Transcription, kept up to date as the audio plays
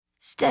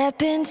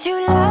Step into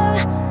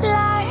love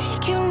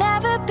like you've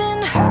never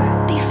been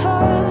hurt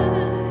before.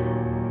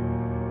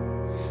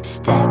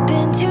 Step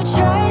into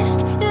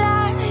trust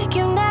like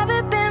you've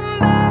never been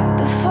burned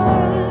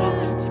before.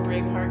 Welcome to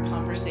Braveheart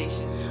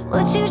Conversations.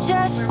 Would you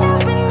just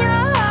open your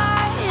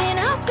heart and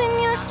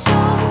open your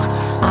soul?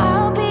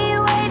 I'll be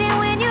waiting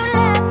when you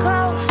let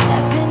go.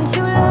 Step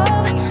into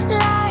love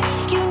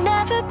like you've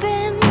never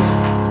been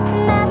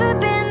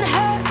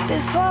hurt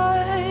before.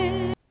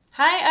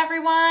 Hi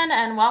everyone,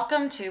 and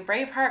welcome to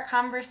Braveheart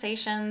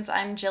Conversations.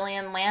 I'm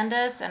Jillian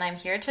Landis, and I'm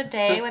here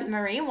today with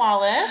Marie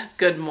Wallace.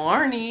 Good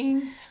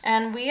morning.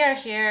 And we are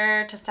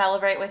here to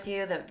celebrate with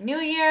you the new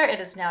year.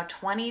 It is now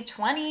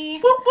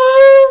 2020. Woo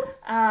woo!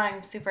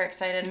 I'm super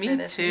excited Me for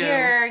this too.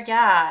 year.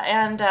 Yeah,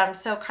 and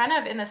so kind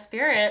of in the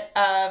spirit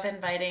of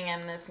inviting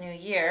in this new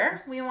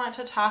year, we want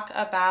to talk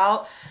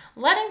about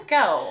letting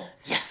go.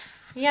 Yes.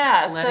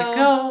 Yeah, Let so it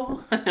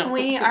go.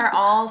 we are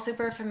all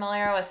super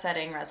familiar with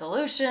setting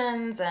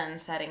resolutions and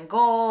setting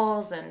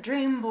goals and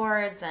dream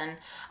boards, and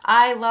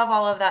I love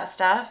all of that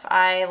stuff.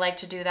 I like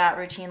to do that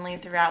routinely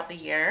throughout the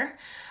year.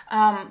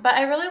 But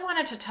I really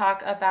wanted to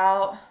talk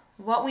about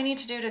what we need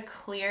to do to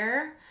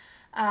clear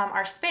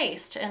our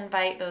space to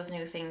invite those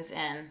new things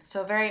in.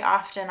 So very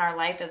often our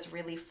life is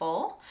really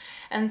full,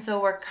 and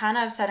so we're kind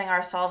of setting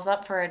ourselves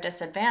up for a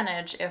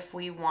disadvantage if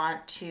we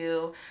want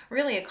to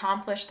really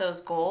accomplish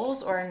those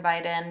goals or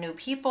invite in new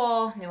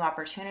people, new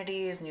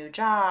opportunities, new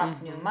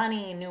jobs, new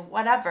money, new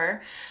whatever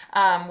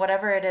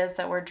it is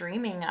that we're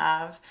dreaming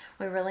of.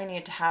 We really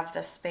need to have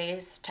the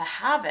space to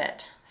have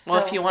it. Well,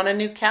 if you want a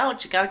new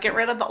couch, you got to get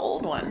rid of the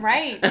old one.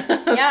 Right.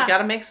 So Yeah. you got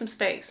to make some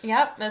space.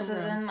 Yep, this Some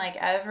is room. in like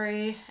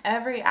every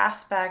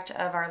aspect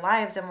of our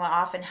lives, and what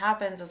often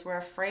happens is we're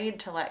afraid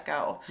to let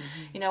go.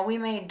 You know, we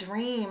may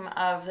dream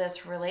of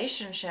this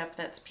relationship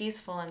that's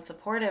peaceful and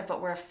supportive, but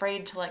we're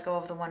afraid to let go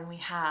of the one we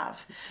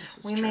have. This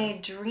is We true. may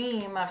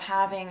dream of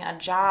having a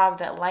job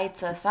that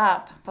lights us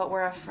up, but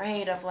we're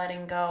afraid of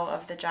letting go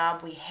of the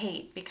job we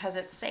hate because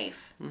it's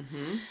safe.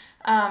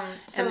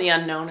 So And the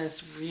unknown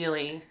is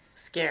really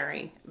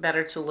scary.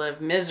 Better to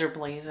live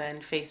miserably than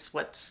face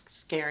what's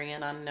scary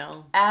and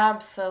unknown.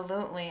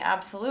 absolutely.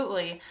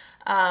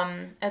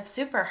 It's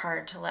super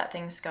hard to let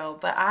things go,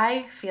 but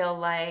I feel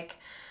like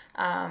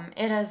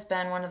it has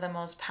been one of the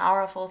most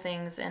powerful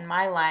things in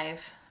my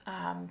life,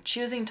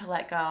 choosing to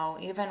let go,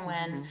 even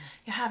when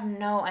you have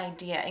no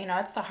idea. You know,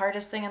 it's the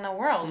hardest thing in the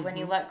world when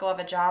you let go of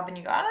a job and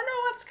you go, I don't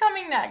know what's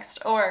coming next.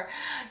 Or,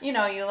 you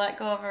know, you let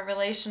go of a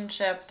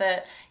relationship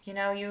that, you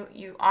know,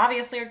 you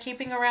obviously are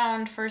keeping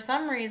around for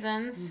some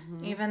reasons,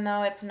 even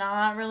though it's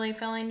not really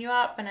filling you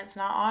up and it's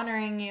not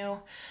honoring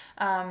you.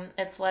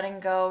 It's letting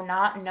go,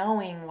 not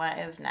knowing what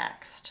is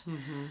next.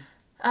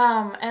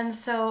 And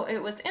so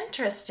it was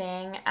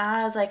interesting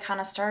as I kind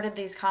of started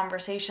these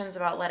conversations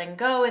about letting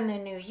go in the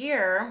new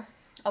year.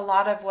 A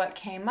lot of what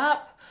came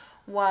up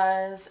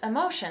was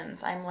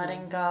emotions. I'm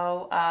letting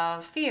go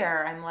of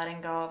fear. I'm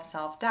letting go of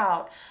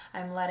self-doubt.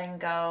 I'm letting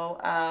go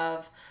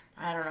of,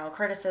 I don't know,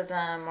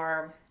 criticism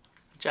or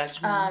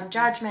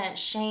judgment,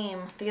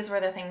 shame. These were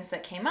the things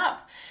that came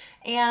up.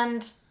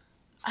 And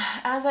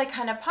as I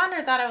kind of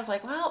pondered that, I was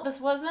like, well, this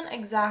wasn't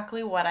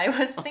exactly what I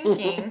was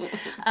thinking.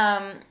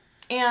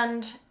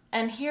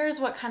 And here's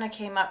what kind of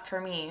came up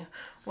for me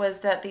was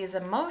that these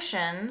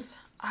emotions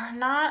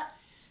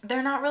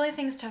they're not really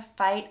things to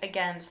fight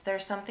against. They're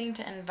something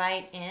to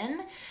invite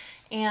in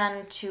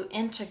and to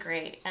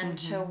integrate and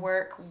to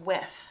work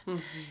with.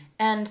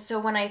 And so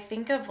when I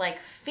think of like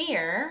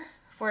fear,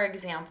 for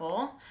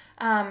example,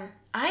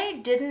 I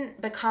didn't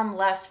become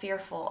less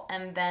fearful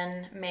and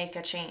then make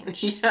a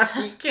change.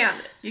 Yeah,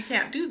 you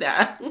can't do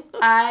that.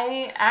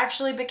 I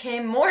actually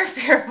became more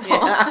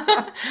fearful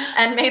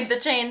and made the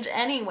change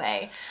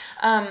anyway.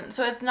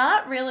 So it's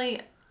not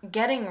really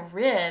getting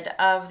rid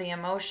of the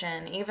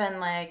emotion.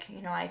 Even like,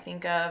 you know, I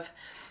think of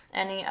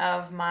any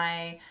of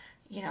my,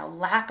 you know,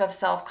 lack of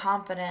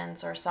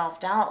self-confidence or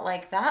self-doubt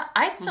like that.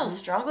 I still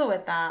struggle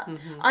with that.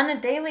 On a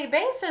daily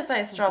basis,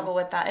 I struggle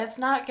with that. It's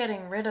not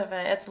getting rid of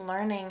it. It's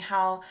learning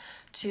how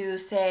to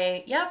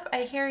say, yep,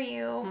 I hear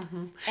you.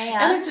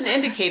 And it's an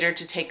indicator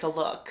to take a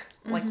look.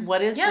 Like,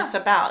 what is this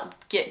about?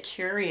 Get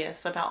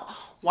curious about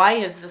why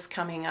is this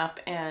coming up,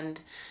 and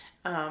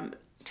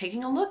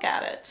taking a look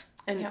at it.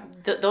 And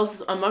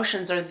those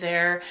emotions are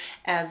there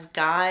as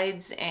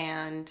guides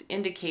and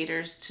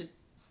indicators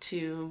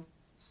to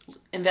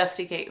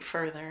investigate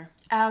further.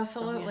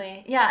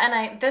 Absolutely.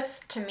 And this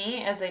to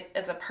me is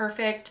a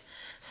perfect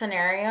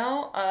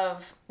scenario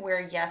of where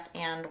yes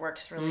and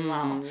works really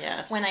well.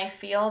 Yes. When I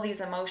feel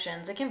these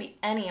emotions, it can be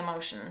any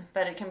emotion,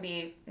 but it can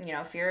be, you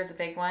know, fear is a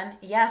big one.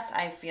 Yes,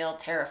 I feel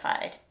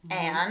terrified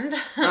and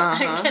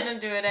I'm going to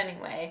do it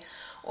anyway.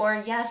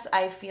 Or yes,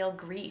 I feel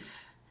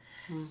grief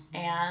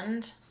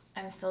and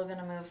I'm still going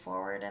to move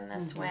forward in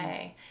this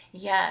way.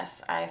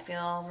 Yes, I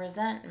feel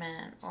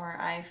resentment or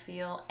I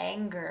feel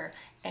anger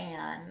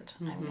and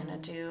I'm going to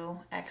do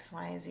X,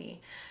 Y, Z.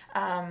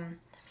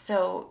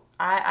 So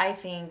I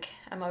think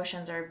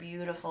emotions are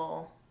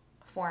beautiful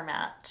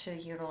format to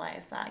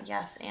utilize that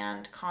yes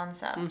and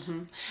concept.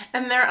 Mm-hmm.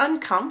 And they're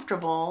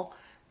uncomfortable,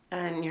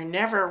 and you're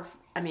never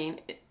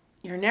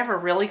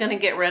really going to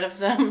get rid of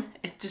them.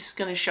 It's just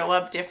going to show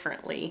up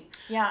differently.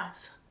 Yeah.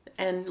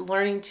 And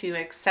learning to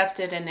accept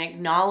it and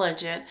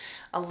acknowledge it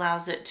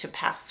allows it to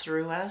pass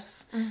through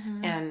us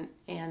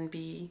and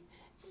be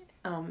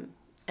an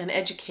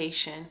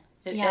education.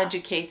 It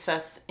educates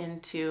us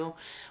into,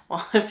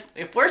 well,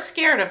 if we're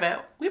scared of it,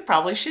 we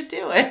probably should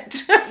do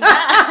it.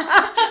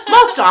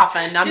 Most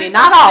often. I mean,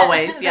 not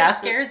always. That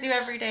scares you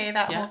every day,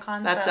 that whole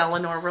concept. That's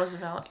Eleanor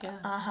Roosevelt. Yeah.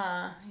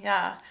 Uh-huh.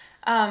 Yeah.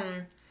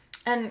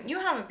 And you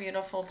have a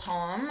beautiful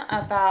poem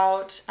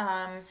about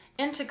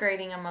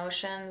integrating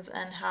emotions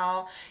and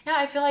how,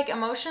 I feel like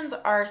emotions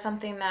are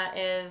something that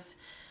is,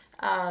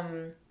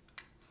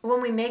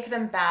 when we make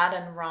them bad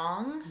and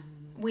wrong,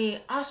 we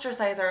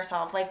ostracize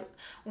ourselves. Like,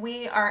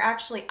 we are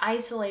actually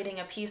isolating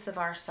a piece of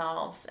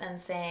ourselves and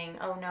saying,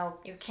 oh no,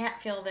 you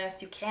can't feel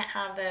this, you can't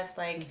have this.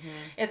 Like,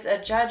 it's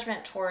a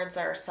judgment towards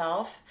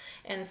ourselves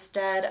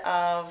instead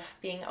of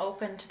being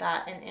open to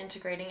that and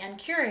integrating and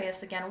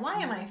curious again, why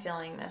am I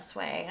feeling this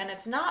way? And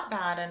it's not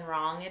bad and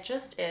wrong, it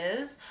just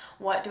is.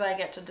 What do I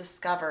get to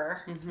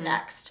discover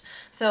next?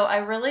 So I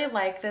really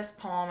like this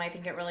poem. I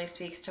think it really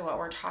speaks to what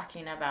we're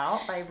talking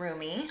about, by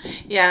Rumi.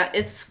 Yeah,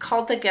 it's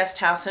called The Guest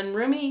House, and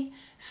Rumi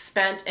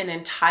spent an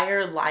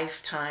entire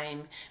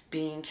lifetime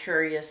being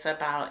curious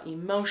about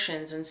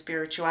emotions and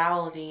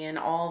spirituality and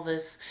all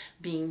this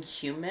being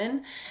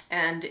human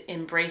and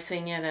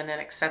embracing it and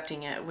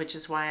accepting it, which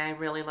is why I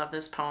really love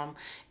this poem,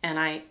 and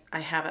I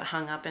have it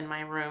hung up in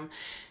my room.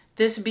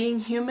 This being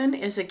human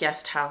is a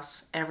guest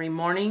house. Every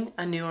morning,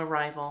 a new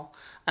arrival.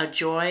 A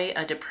joy,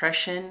 a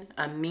depression,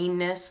 a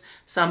meanness,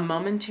 some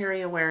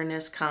momentary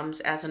awareness comes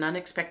as an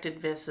unexpected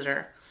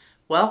visitor.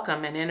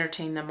 Welcome and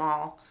entertain them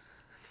all.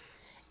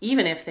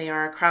 Even if they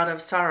are a crowd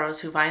of sorrows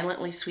who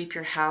violently sweep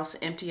your house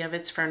empty of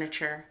its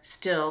furniture,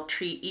 still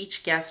treat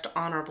each guest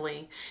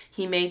honorably.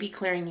 He may be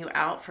clearing you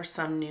out for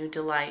some new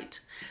delight.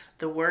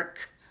 The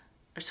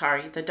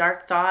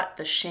dark thought,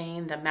 the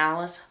shame, the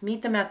malice,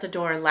 meet them at the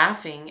door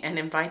laughing and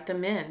invite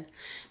them in.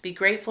 Be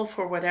grateful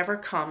for whatever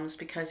comes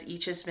because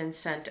each has been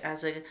sent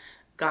as a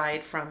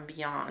guide from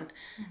beyond.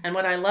 And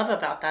what I love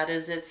about that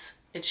is it's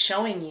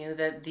showing you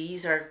that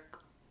these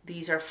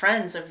are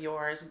friends of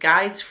yours,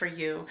 guides for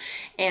you.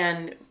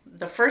 And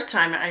the first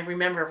time I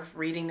remember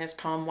reading this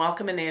poem,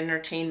 welcome and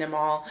entertain them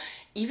all,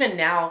 even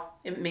now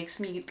it makes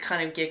me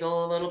kind of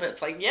giggle a little bit.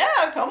 It's like,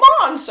 yeah, come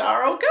on,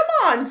 sorrow, come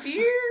on,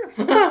 fear,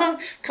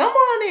 come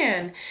on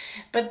in.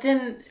 But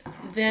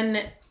then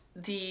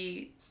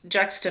the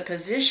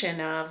juxtaposition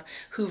of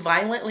who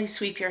violently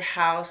sweep your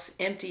house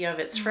empty of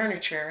its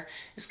furniture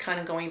is kind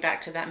of going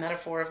back to that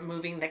metaphor of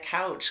moving the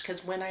couch.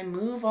 Because when I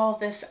move all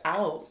this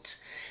out,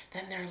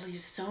 then there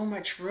leaves so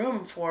much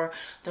room for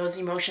those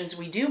emotions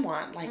we do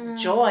want, like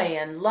joy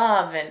and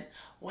love and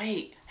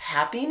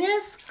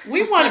happiness?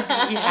 We want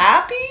to be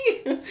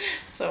happy?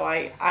 So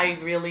I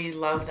really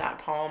love that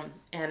poem,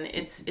 and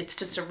it's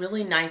just a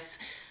really nice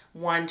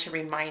one to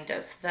remind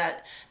us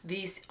that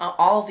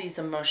all these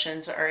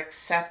emotions are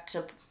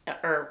acceptable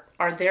or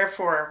are there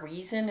for a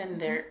reason,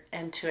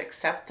 and to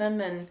accept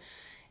them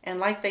and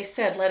like they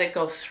said, let it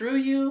go through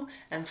you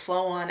and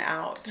flow on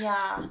out.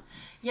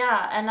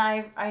 Yeah, and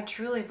I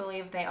truly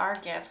believe they are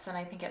gifts, and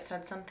I think it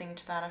said something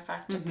to that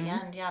effect at the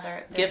end. Yeah,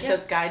 they're gifts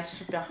as guides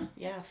from the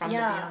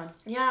beyond.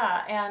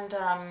 Yeah,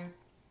 and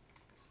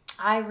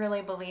I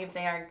really believe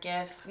they are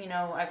gifts. You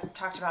know, I've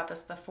talked about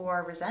this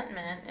before.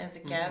 Resentment is a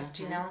gift.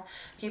 You know,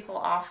 people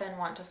often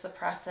want to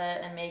suppress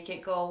it and make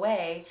it go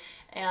away.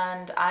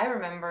 And I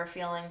remember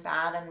feeling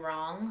bad and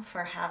wrong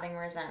for having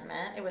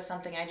resentment. It was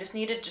something I just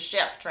needed to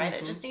shift, right?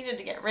 I just needed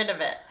to get rid of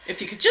it. If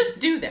you could just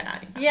do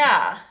that.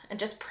 Yeah, and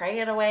just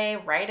pray it away,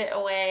 write it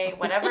away,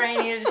 whatever I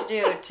needed to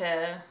do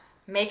to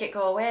make it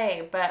go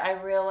away. But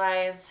I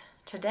realized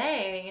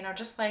today, you know,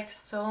 just like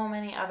so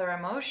many other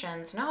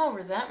emotions, no,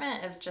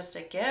 resentment is just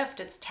a gift.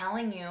 It's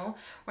telling you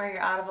where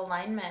you're out of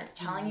alignment. It's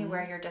telling you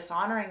where you're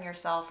dishonoring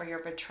yourself or you're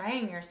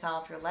betraying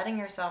yourself, you're letting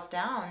yourself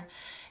down.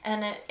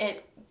 And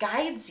it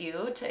guides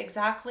you to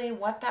exactly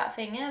what that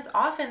thing is,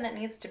 often that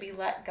needs to be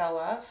let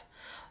go of,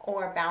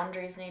 or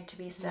boundaries need to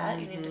be set.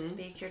 You need to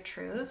speak your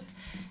truth.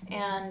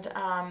 And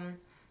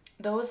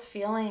those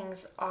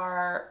feelings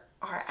are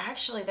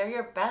actually, they're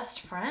your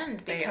best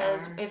friend,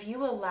 because if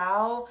you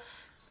allow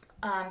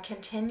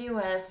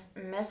continuous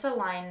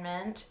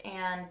misalignment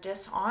and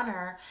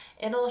dishonor,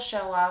 it'll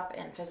show up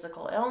in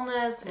physical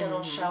illness.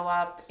 It'll show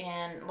up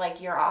in,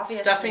 like, you're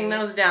obviously stuffing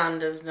those down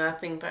does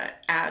nothing but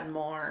add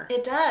more.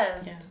 It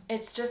does. Yeah.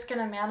 It's just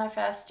going to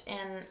manifest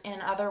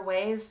in other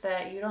ways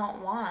that you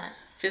don't want.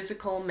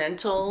 Physical,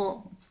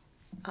 mental.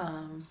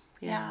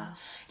 Yeah.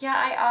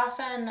 I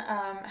often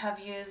have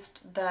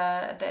used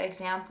the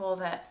example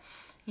that,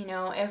 you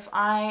know, if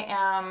I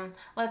am,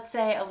 let's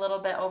say, a little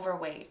bit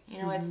overweight, you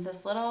know, it's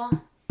this little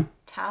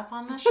tap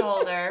on the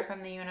shoulder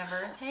from the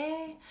universe.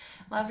 Hey,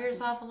 love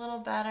yourself a little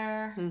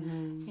better.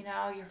 You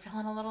know, you're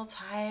feeling a little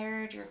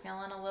tired. You're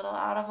feeling a little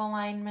out of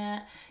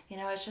alignment. You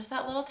know, it's just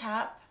that little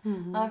tap.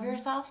 Love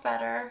yourself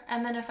better.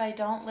 And then if I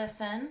don't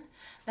listen,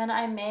 then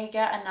I may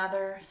get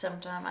another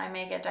symptom. I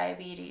may get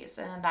diabetes.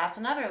 And that's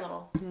another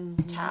little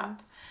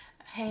tap.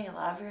 Hey,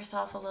 love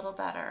yourself a little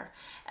better.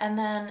 And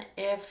then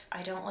if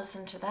I don't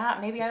listen to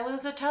that, maybe I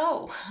lose a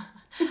toe.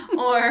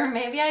 Or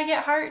maybe I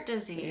get heart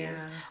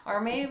disease. Or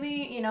maybe,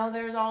 you know,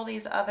 there's all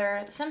these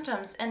other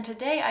symptoms. And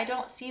today I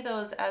don't see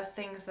those as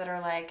things that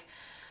are like,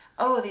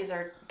 oh,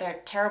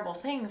 they're terrible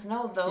things.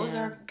 No, those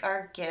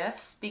are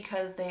gifts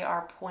because they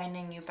are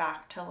pointing you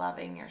back to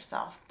loving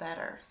yourself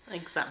better.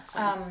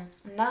 Exactly.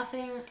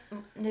 Nothing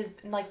is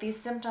like, these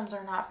symptoms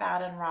are not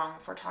bad and wrong.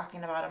 If we're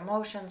talking about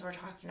emotions, we're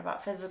talking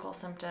about physical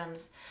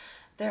symptoms.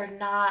 They're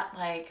not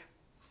like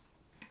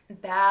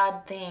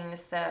bad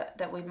things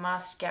that we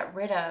must get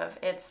rid of.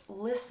 It's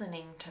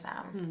listening to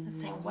them and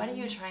saying, what are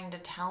you trying to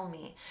tell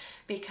me?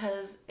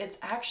 Because it's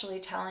actually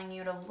telling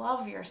you to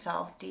love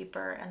yourself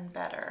deeper and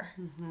better.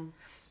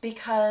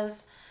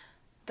 Because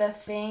the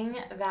thing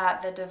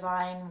that the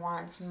divine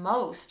wants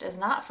most is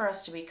not for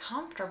us to be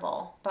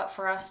comfortable, but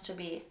for us to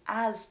be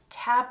as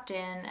tapped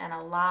in and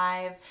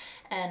alive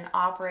and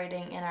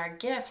operating in our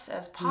gifts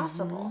as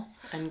possible.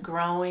 And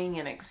growing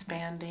and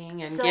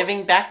expanding and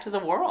giving back to the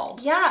world.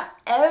 Yeah,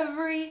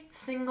 every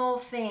single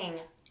thing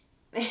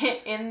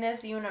in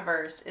this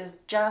universe is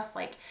just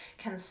like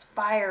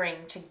conspiring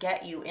to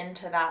get you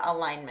into that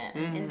alignment,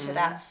 into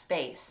that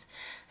space.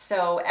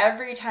 So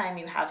every time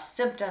you have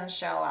symptoms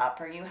show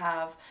up, or you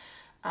have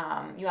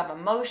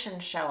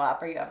emotions show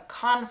up, or you have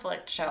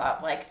conflict show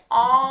up, like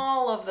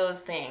all of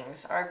those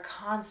things are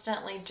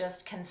constantly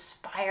just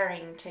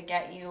conspiring to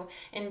get you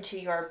into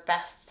your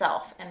best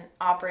self and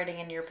operating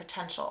in your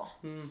potential.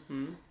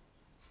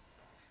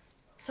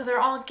 So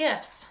they're all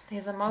gifts.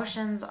 These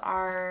emotions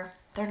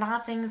they're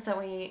not things that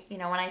we, you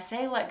know, when I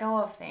say let go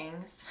of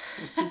things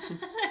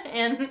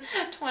in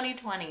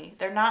 2020,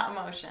 they're not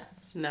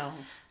emotions. No.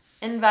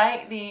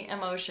 Invite the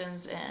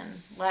emotions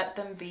in. Let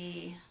them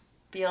be.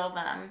 Feel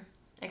them.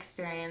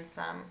 Experience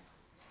them.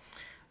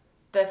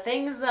 The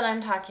things that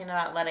I'm talking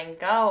about letting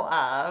go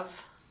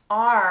of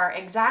are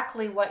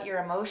exactly what your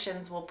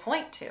emotions will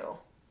point to.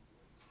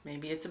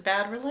 Maybe it's a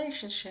bad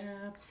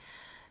relationship.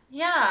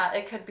 Yeah,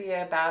 it could be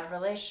a bad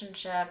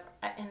relationship.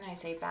 And I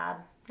say bad,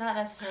 not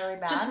necessarily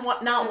bad. Just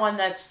one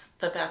that's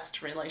the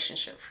best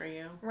relationship for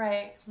you.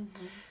 Right.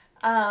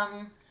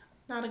 Not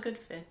a good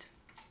fit.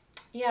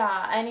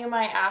 Yeah, and you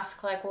might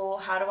ask, like, well,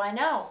 how do I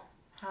know?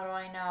 How do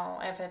I know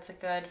if it's a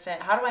good fit?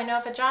 How do I know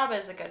if a job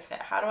is a good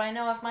fit? How do I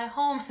know if my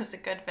home is a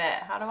good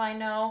fit? How do I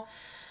know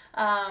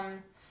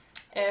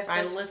if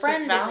this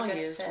friend values,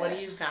 is a good fit? what do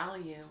you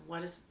value?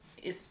 What is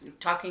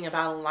talking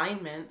about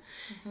alignment?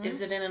 Is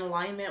it in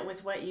alignment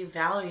with what you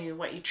value,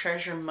 what you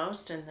treasure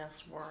most in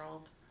this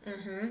world?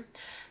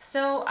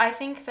 So I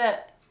think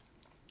that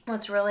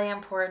what's really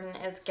important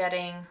is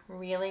getting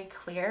really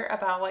clear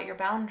about what your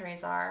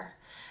boundaries are.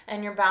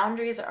 And your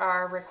boundaries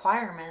are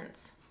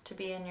requirements to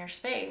be in your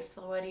space.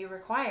 So what do you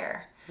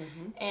require?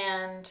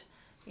 And,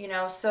 you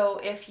know, so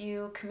if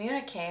you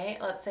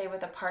communicate, let's say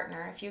with a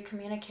partner, if you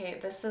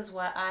communicate, this is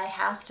what I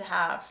have to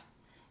have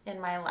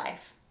in my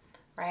life,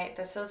 right?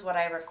 This is what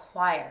I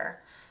require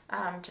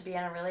to be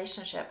in a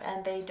relationship,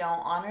 and they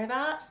don't honor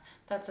that,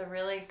 that's a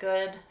really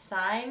good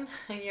sign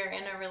you're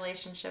in a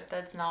relationship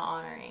that's not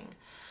honoring.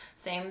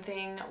 Same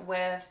thing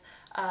with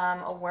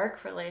a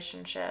work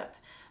relationship.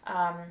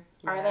 Are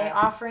they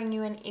offering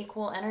you an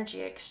equal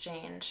energy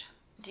exchange?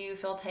 Do you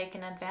feel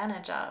taken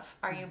advantage of?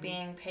 Are you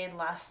being paid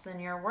less than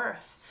your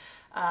worth?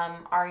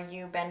 Are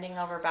you bending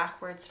over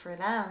backwards for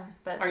them?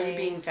 But are you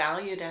being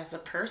valued as a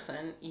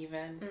person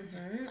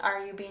even?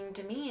 Are you being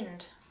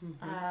demeaned?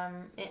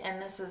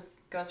 And this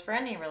goes for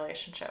any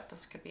relationship.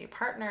 This could be a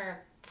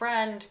partner,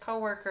 friend,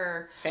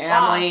 coworker,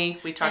 family.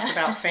 boss. We talked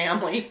about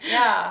family.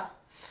 Yeah.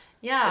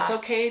 It's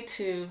okay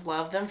to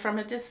love them from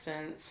a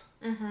distance.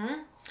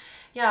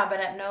 Yeah, but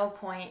at no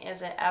point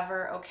is it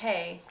ever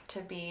okay to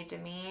be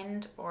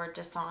demeaned or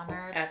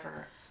dishonored.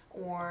 Ever.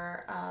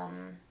 Or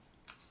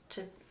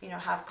to, you know,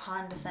 have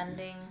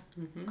condescending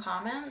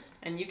comments.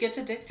 And you get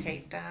to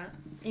dictate that.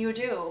 You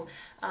do.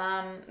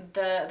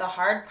 The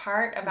hard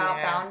part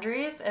about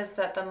boundaries is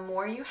that the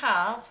more you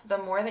have, the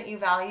more that you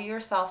value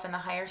yourself and the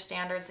higher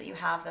standards that you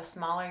have, the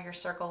smaller your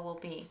circle will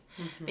be.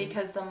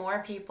 Because the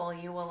more people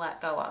you will let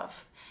go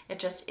of. It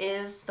just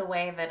is the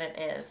way that it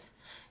is.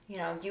 You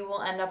know, you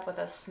will end up with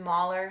a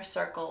smaller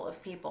circle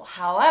of people.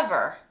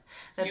 However,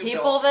 the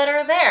people that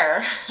are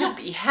there... You'll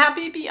be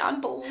happy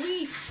beyond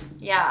belief.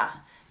 Yeah.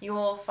 You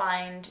will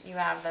find you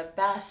have the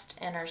best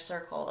inner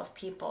circle of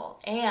people.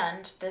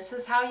 And this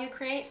is how you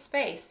create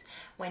space.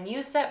 When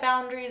you set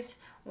boundaries,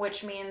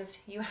 which means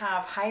you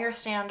have higher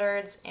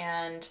standards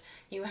and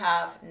you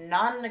have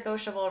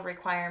non-negotiable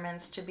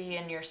requirements to be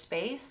in your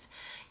space,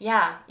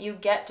 you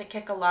get to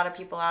kick a lot of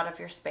people out of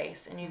your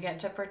space and you get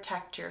to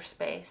protect your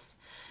space.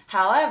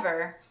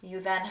 However,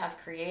 you then have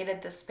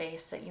created the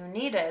space that you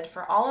needed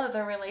for all of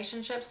the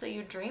relationships that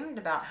you dreamed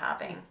about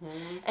having.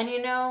 And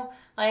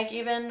like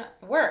even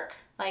work,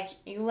 like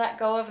you let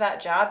go of that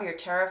job you're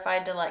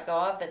terrified to let go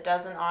of that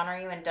doesn't honor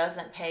you and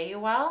doesn't pay you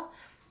well.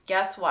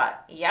 Guess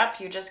what? Yep,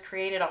 you just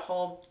created a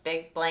whole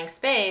big blank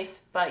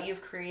space, but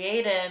you've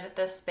created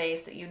the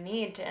space that you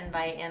need to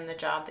invite in the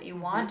job that you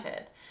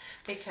wanted.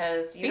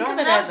 Because you Think don't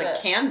of it have as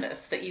a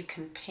canvas that you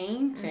can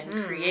paint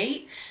and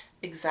create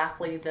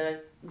exactly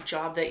the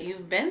job that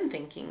you've been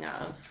thinking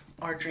of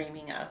or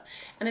dreaming of.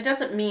 And it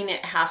doesn't mean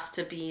it has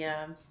to be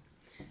a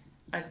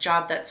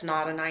job that's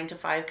not a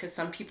 9-to-5, because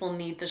some people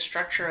need the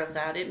structure of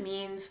that. It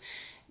means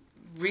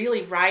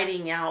really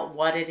writing out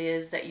what it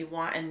is that you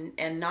want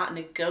and not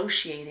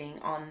negotiating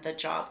on the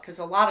job, because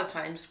a lot of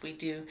times we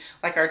do,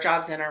 like our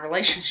jobs and our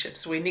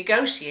relationships, we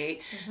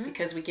negotiate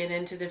because we get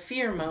into the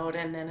fear mode,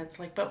 and then it's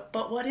like,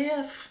 but what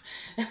if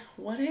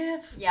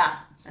Yeah.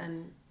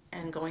 and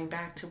going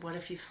back to, what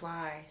if you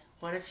fly?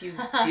 What if you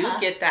do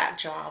get that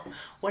job?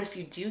 What if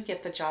you do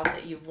get the job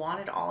that you've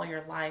wanted all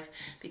your life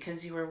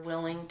because you were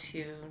willing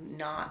to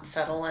not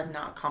settle and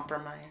not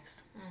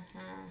compromise?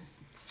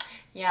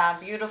 Yeah,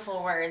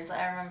 beautiful words.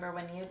 I remember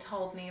when you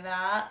told me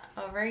that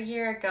over a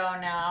year ago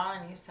now,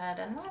 and you said,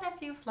 and what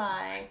if you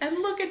fly? And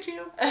look at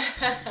you,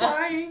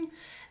 flying.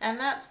 And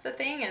that's the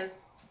thing, is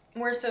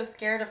we're so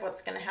scared of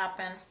what's going to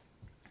happen.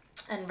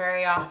 And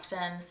very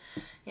often,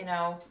 we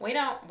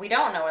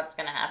don't know what's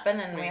going to happen,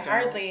 and we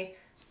hardly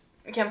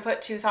can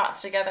put two thoughts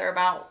together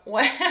about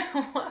what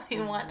we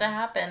want to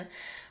happen.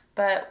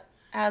 But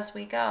as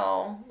we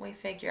go, we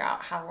figure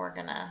out how we're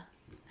gonna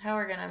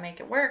make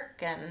it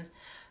work, and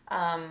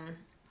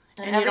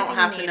you don't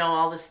have to know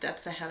all the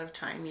steps ahead of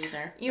time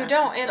either. You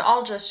don't. It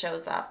all just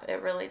shows up.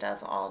 It really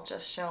does all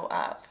just show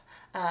up.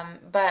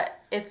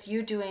 But it's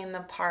you doing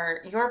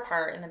your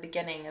part in the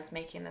beginning is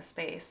making the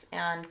space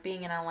and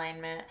being in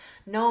alignment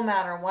no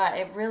matter what.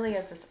 It really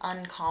is this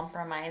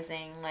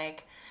uncompromising,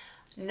 like,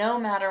 no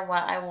matter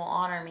what, I will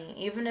honor me,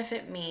 even if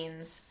it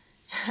means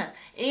I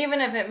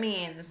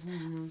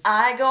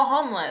go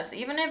homeless,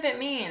 even if it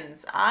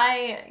means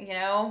at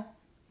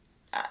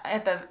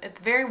the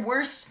very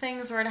worst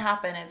things were to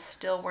happen, it's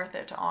still worth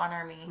it to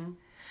honor me.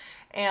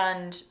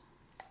 And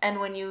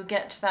when you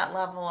get to that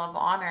level of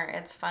honor,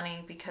 it's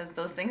funny because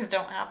those things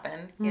don't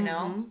happen,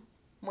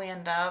 we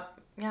end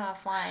up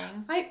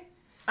flying.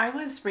 I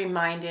was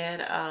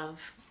reminded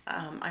of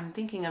I'm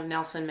thinking of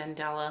Nelson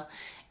Mandela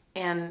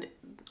and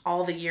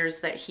all the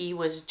years that he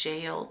was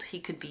jailed. He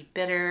could be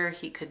bitter,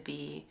 he could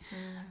be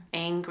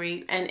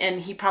angry, and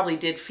he probably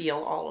did feel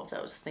all of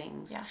those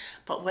things. Yeah.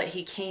 But what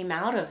he came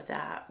out of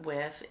that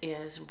with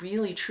is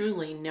really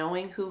truly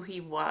knowing who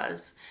he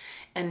was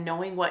and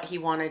knowing what he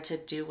wanted to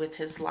do with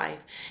his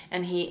life.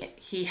 And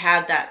he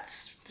had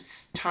that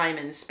time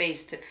and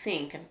space to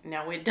think. And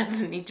now it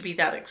doesn't need to be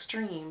that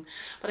extreme,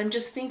 but I'm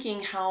just thinking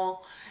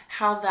how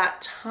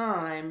that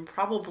time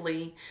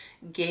probably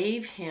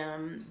gave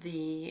him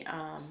the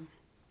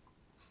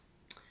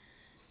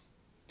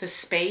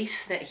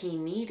space that he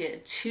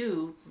needed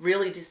to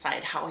really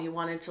decide how he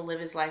wanted to live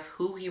his life,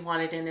 who he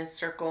wanted in his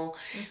circle,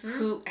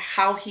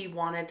 how he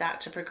wanted that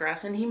to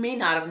progress. And he may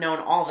not have known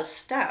all the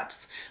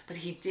steps, but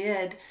he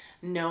did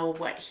know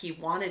what he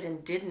wanted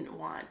and didn't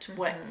want,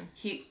 what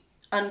he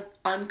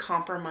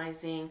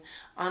uncompromising,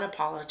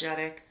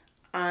 unapologetic,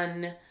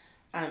 and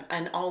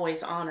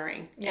always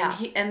honoring. Yeah.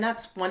 And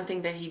that's one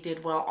thing that he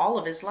did well all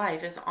of his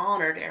life, is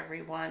honored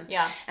everyone.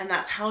 Yeah. And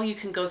that's how you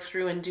can go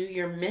through and do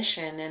your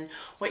mission and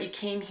what you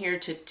came here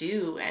to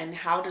do and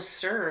how to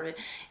serve,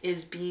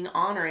 is being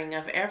honoring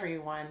of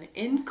everyone,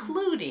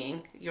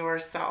 including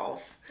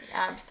yourself.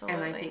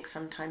 Absolutely. And I think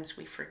sometimes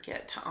we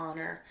forget to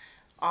honor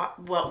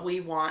what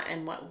we want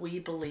and what we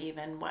believe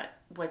and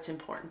what's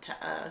important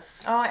to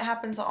us. Oh, it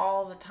happens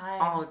all the time.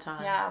 All the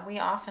time. Yeah, we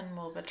often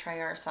will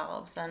betray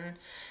ourselves,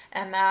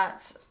 and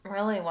that's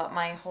really what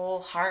my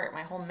whole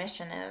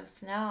mission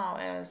is now,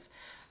 is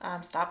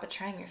stop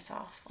betraying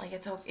yourself. Like,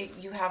 it's okay,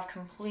 you have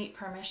complete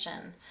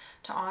permission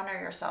to honor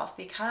yourself,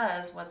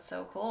 because what's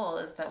so cool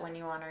is that when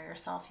you honor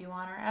yourself, you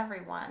honor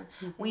everyone.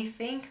 We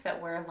think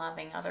that we're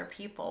loving other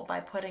people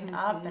by putting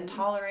up and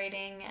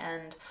tolerating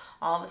and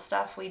all the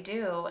stuff we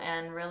do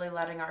and really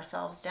letting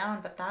ourselves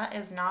down, but that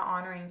is not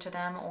honoring to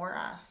them or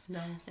us.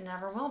 No. It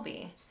never will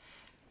be.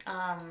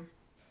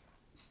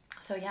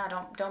 So yeah,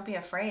 don't be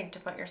afraid to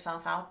put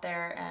yourself out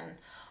there and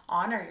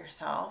honor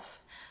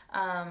yourself.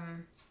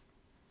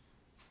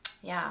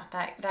 Yeah,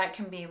 that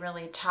can be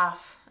really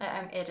tough.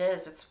 It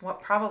is. It's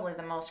probably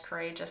the most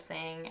courageous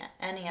thing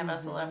any of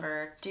us will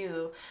ever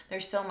do.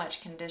 There's so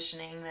much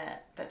conditioning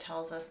that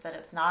tells us that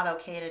it's not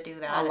okay to do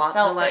that. A lot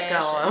to let go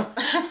of.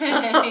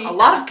 Yeah. A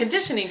lot of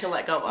conditioning to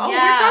let go of. Oh,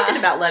 Yeah. we're talking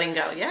about letting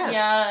go.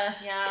 Yes.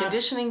 Yeah.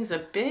 Conditioning is a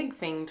big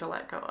thing to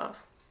let go of.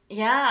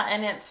 Yeah,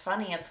 and it's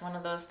funny. It's one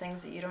of those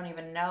things that you don't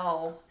even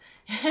know.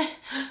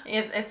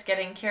 It's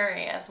getting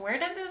curious. Where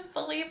did this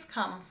belief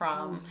come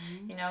from?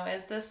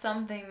 Is this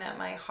something that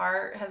my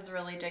heart has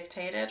really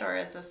dictated, or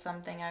is this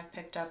something I've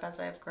picked up as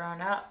I've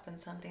grown up and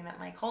something that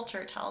my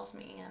culture tells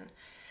me?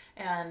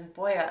 And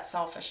boy, that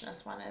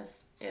selfishness one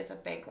is a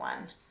big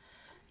one.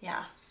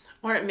 Yeah.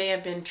 Or it may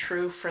have been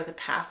true for the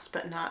past,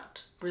 but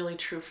not really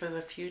true for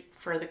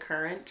the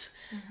current.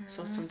 Mm-hmm.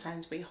 So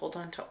sometimes we hold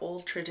on to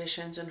old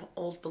traditions and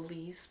old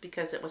beliefs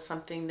because it was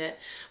something that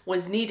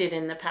was needed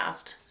in the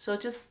past. So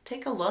just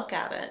take a look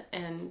at it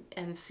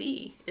and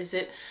see, is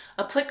it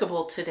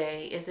applicable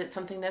today? Is it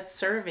something that's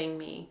serving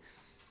me?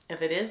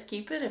 If it is,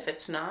 keep it. If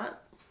it's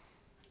not,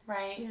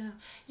 right. Yeah.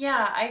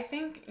 Yeah, I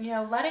think,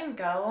 letting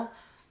go,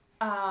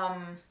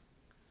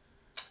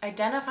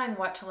 identifying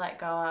what to let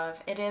go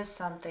of, it is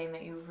something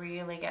that you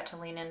really get to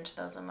lean into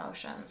those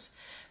emotions,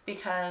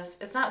 because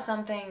it's not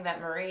something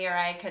that Marie or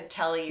I could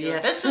tell you.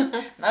 Yes. This is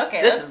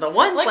okay. This is the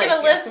one look place. Look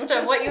at a list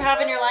of what you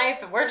have in your life,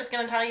 and we're just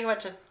going to tell you what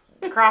to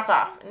cross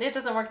off. And it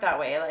doesn't work that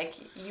way. Like,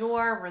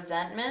 your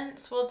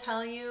resentments will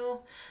tell you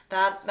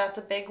that's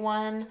a big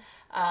one.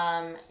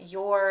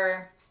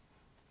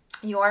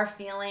 Your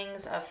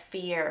feelings of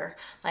fear,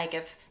 like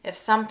if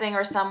something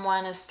or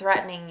someone is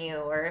threatening you,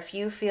 or if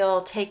you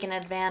feel taken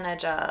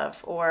advantage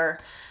of, or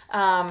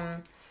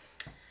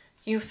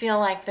you feel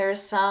like there's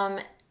some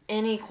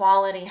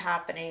inequality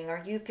happening,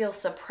 or you feel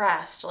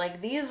suppressed,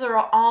 like these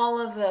are all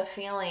of the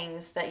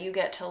feelings that you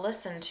get to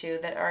listen to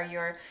that are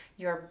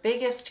your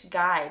biggest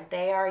guide.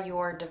 They are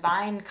your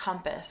divine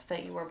compass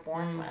that you were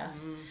born with.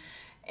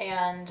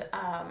 And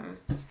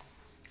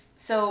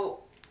so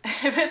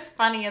if it's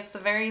funny, it's the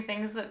very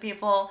things that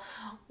people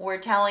were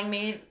telling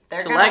me they're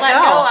going to let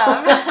go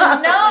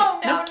of.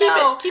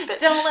 No. Keep it.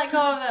 Don't let go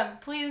of them.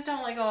 Please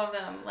don't let go of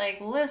them. Like,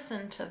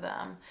 listen to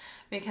them,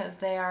 because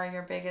they are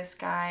your biggest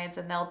guides,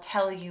 and they'll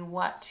tell you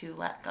what to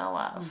let go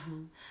of.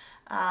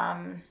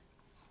 Mm-hmm.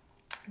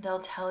 They'll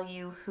tell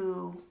you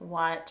who,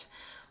 what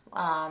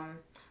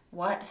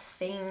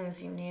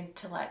things you need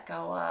to let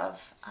go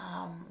of,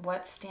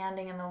 what's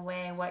standing in the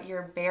way, what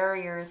your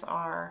barriers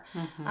are.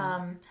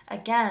 Mm-hmm.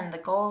 Again, the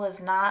goal is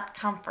not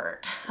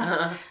comfort.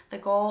 The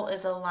goal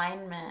is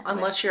alignment.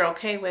 Unless you're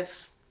okay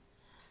with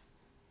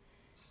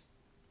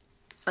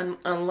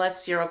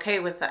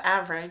the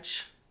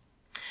average.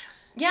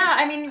 Yeah,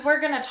 I mean, we're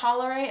going to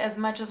tolerate as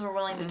much as we're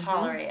willing to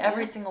tolerate,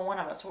 every single one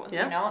of us, you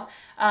know?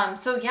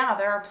 So yeah,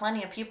 there are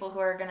plenty of people who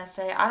are going to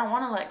say, I don't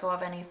want to let go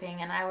of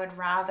anything, and I would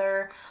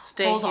rather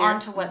hold on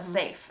to what's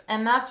safe.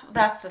 And that's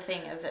the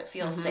thing, is it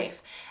feels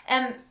safe.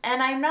 And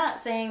I'm not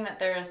saying that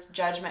there's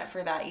judgment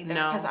for that either,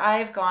 because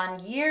I've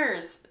gone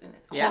years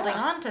holding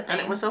on to things.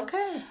 And it was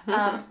okay.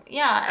 At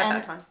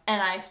that time.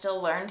 And I still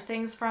learned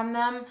things from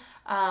them.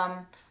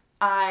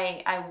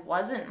 I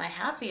wasn't my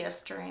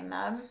happiest during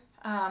them.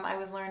 I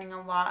was learning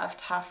a lot of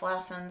tough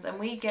lessons, and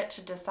we get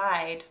to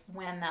decide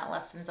when that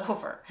lesson's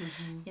over.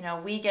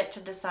 Mm-hmm. We get to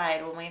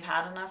decide when we've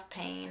had enough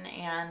pain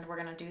and we're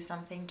going to do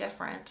something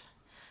different.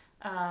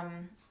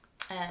 And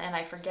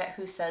I forget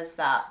who says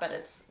that, but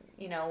it's,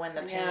 when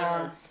the pain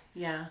is.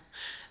 Yeah.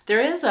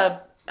 There is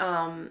a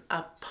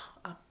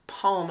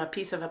poem, a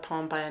piece of a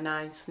poem by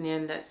Anais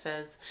Nin that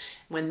says,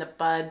 when the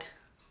bud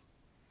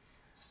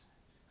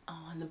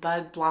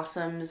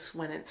blossoms,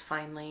 when it's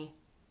finally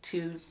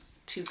too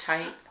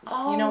tight.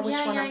 Oh, you know which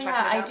one I'm talking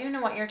about? I do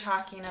know what you're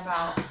talking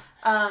about.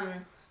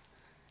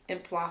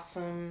 It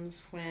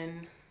blossoms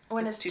when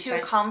it's too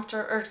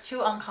comfortable or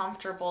too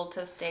uncomfortable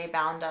to stay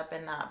bound up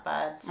in that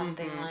bud,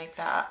 something like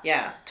that.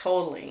 Yeah,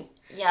 totally.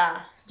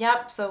 Yeah.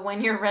 Yep. So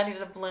when you're ready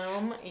to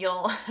bloom,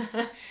 you'll.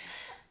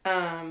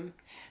 I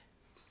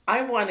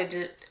wanted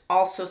to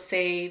also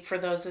say, for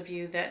those of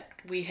you that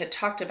we had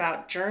talked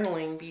about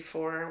journaling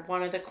before,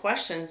 one of the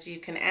questions you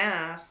can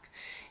ask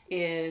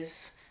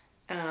is,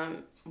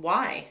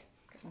 why?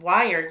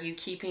 Why are you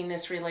keeping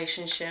this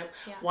relationship?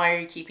 Yeah. Why are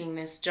you keeping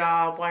this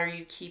job?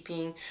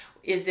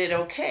 Is it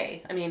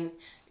okay? I mean,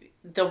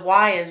 the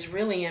why is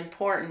really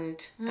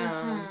important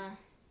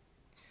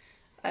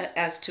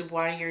as to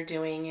why you're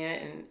doing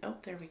it. And,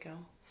 there we go.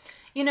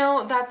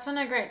 That's been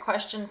a great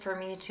question for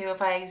me too.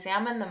 If I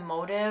examine the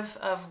motive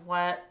of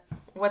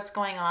what's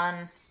going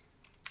on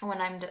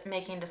when I'm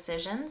making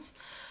decisions,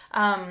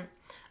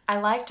 I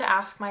like to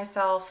ask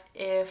myself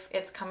if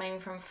it's coming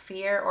from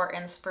fear or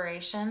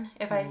inspiration,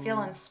 if I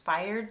feel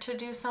inspired to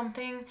do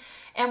something.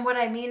 And what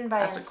I mean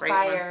by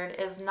inspired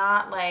is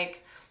not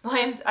like,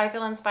 I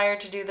feel inspired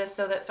to do this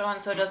so that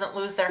so-and-so doesn't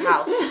lose their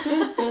house.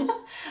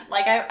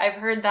 Like, I've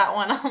heard that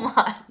one a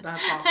lot.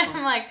 That's awesome.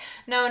 I'm like,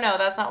 no,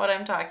 that's not what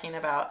I'm talking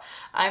about.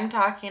 I'm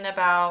talking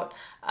about,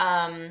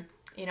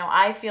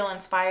 I feel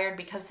inspired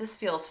because this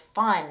feels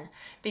fun,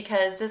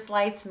 because this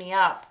lights me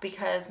up,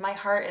 because my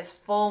heart is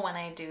full when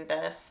I do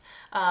this,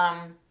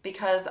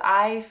 because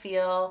I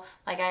feel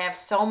like I have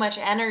so much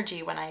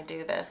energy when I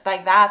do this.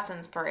 Like, that's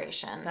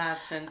inspiration.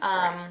 That's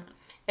inspiration.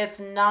 It's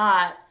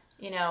not,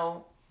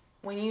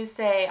 when you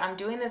say, I'm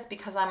doing this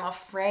because I'm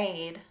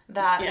afraid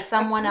that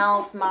someone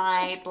else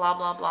might blah,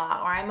 blah,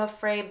 blah, or I'm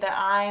afraid that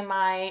I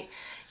might,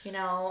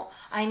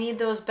 I need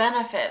those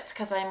benefits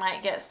because I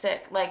might get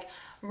sick. Like,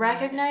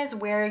 recognize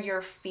where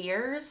your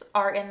fears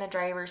are in the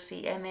driver's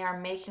seat and they are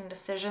making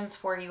decisions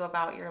for you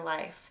about your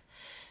life.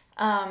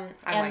 And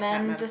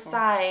then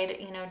decide,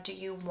 do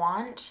you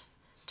want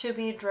to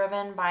be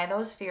driven by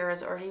those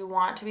fears, or do you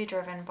want to be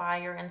driven by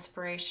your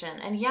inspiration?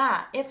 And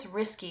yeah, it's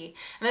risky.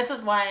 And this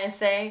is why I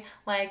say,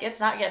 like, it's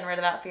not getting rid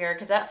of that fear,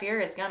 because that fear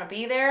is going to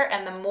be there.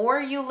 And the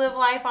more you live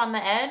life on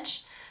the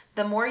edge,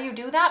 the more you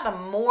do that, the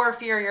more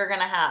fear you're going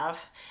to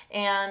have.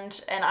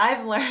 And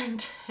I've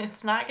learned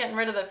it's not getting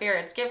rid of the fear.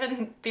 It's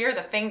giving fear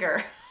the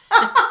finger.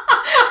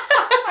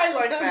 I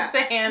like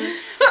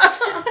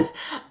that.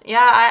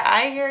 Yeah,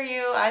 I hear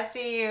you. I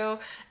see you.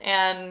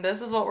 And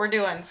this is what we're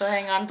doing. So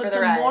hang on for the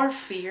ride. But the more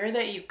fear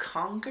that you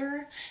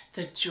conquer,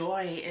 the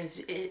joy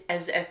is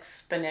as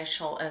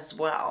exponential as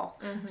well.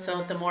 Mm-hmm.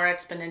 So the more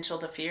exponential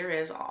the fear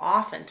is,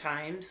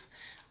 oftentimes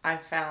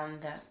I've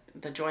found that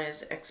the joy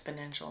is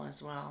exponential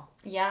as well.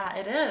 Yeah,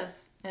 it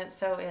is. It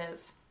so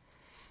is.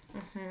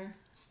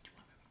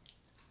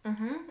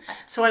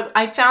 So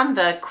I found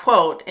the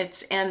quote.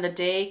 And the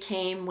day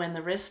came when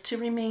the risk to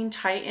remain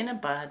tight in a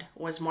bud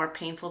was more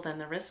painful than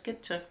the risk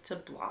it took to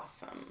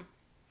blossom.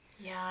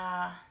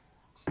 Yeah.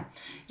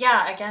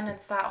 Yeah, again,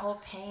 it's that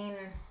whole pain.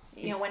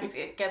 When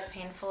it gets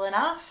painful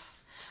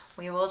enough,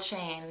 we will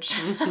change.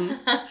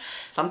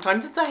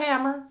 Sometimes it's a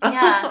hammer.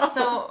 Yeah,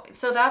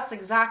 so that's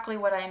exactly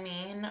what I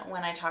mean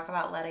when I talk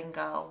about letting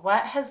go.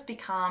 What has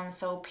become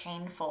so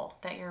painful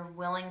that you're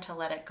willing to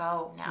let it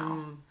go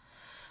now?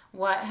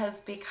 What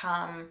has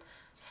become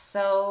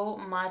so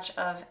much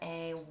of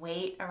a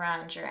weight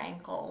around your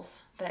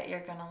ankles that you're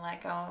going to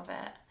let go of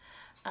it?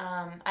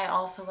 I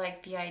also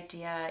like the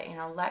idea,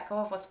 let go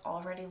of what's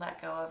already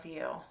let go of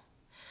you.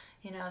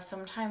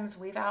 Sometimes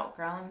we've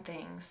outgrown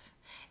things,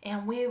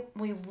 and we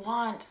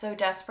want so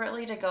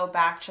desperately to go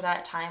back to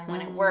that time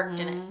when it worked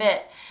and it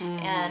fit,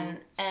 and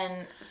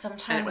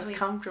sometimes it was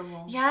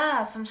comfortable.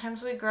 Yeah,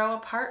 sometimes we grow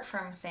apart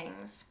from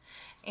things,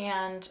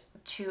 and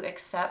to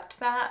accept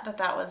that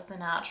was the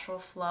natural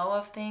flow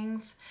of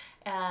things,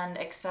 and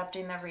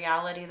accepting the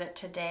reality that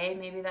today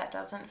maybe that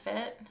doesn't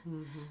fit,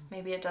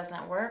 maybe it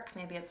doesn't work,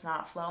 maybe it's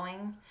not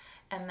flowing.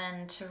 And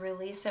then to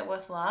release it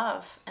with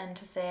love and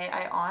to say,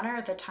 I honor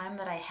the time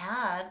that I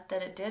had,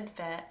 that it did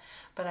fit,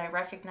 but I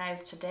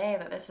recognize today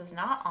that this is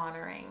not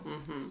honoring.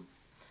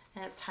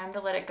 And it's time to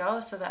let it go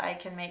so that I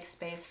can make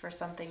space for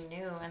something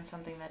new and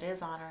something that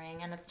is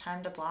honoring. And it's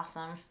time to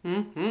blossom.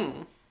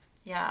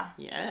 Yeah.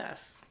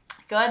 Yes.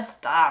 Good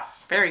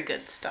stuff. Very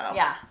good stuff.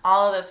 Yeah.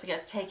 All of this we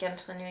get to take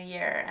into the new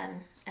year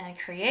and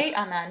create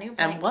on that new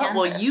blank And what canvas.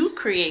 will you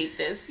create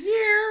this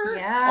year?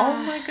 Yeah. Oh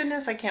my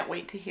goodness, I can't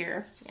wait to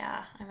hear.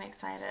 Yeah, I'm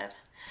excited.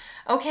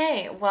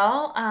 Okay,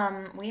 well,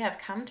 we have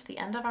come to the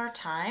end of our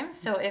time.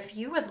 So if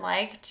you would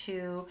like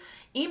to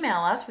email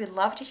us, we'd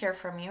love to hear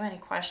from you. Any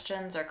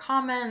questions or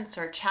comments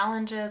or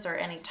challenges or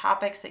any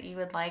topics that you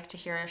would like to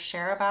hear us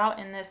share about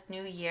in this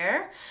new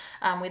year,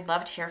 we'd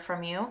love to hear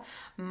from you.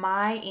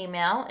 My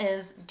email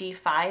is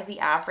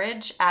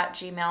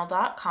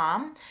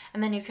defytheaverage@gmail.com.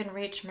 And then you can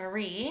reach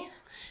Marie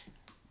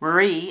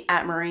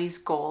at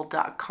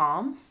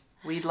mariesgold.com.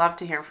 We'd love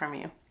to hear from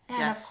you.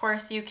 And of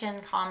course, you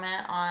can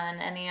comment on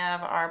any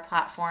of our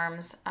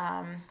platforms,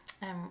 and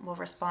we'll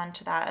respond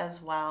to that as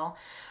well.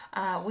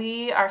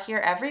 We are here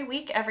every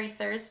week, every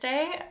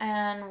Thursday,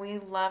 and we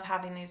love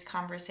having these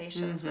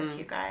conversations with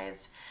you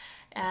guys.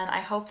 And I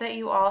hope that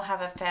you all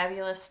have a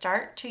fabulous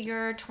start to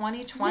your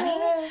 2020.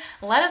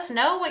 Yes. Let us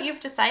know what you've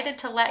decided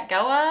to let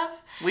go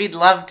of. We'd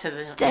love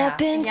to.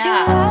 Step into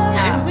Yeah.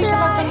 love Maybe we can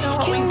let them know what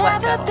like we've you've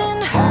let never go been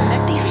of. hurt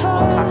Next week we'll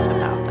talk before.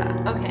 about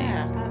that. Okay,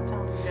 that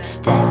sounds good.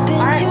 Step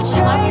All right, into well, we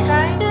love you trust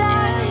guys, and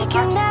like talk you've to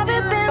you never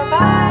soon. been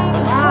Bye-bye.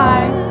 before.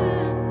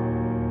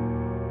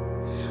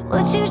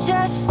 Would you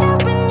just step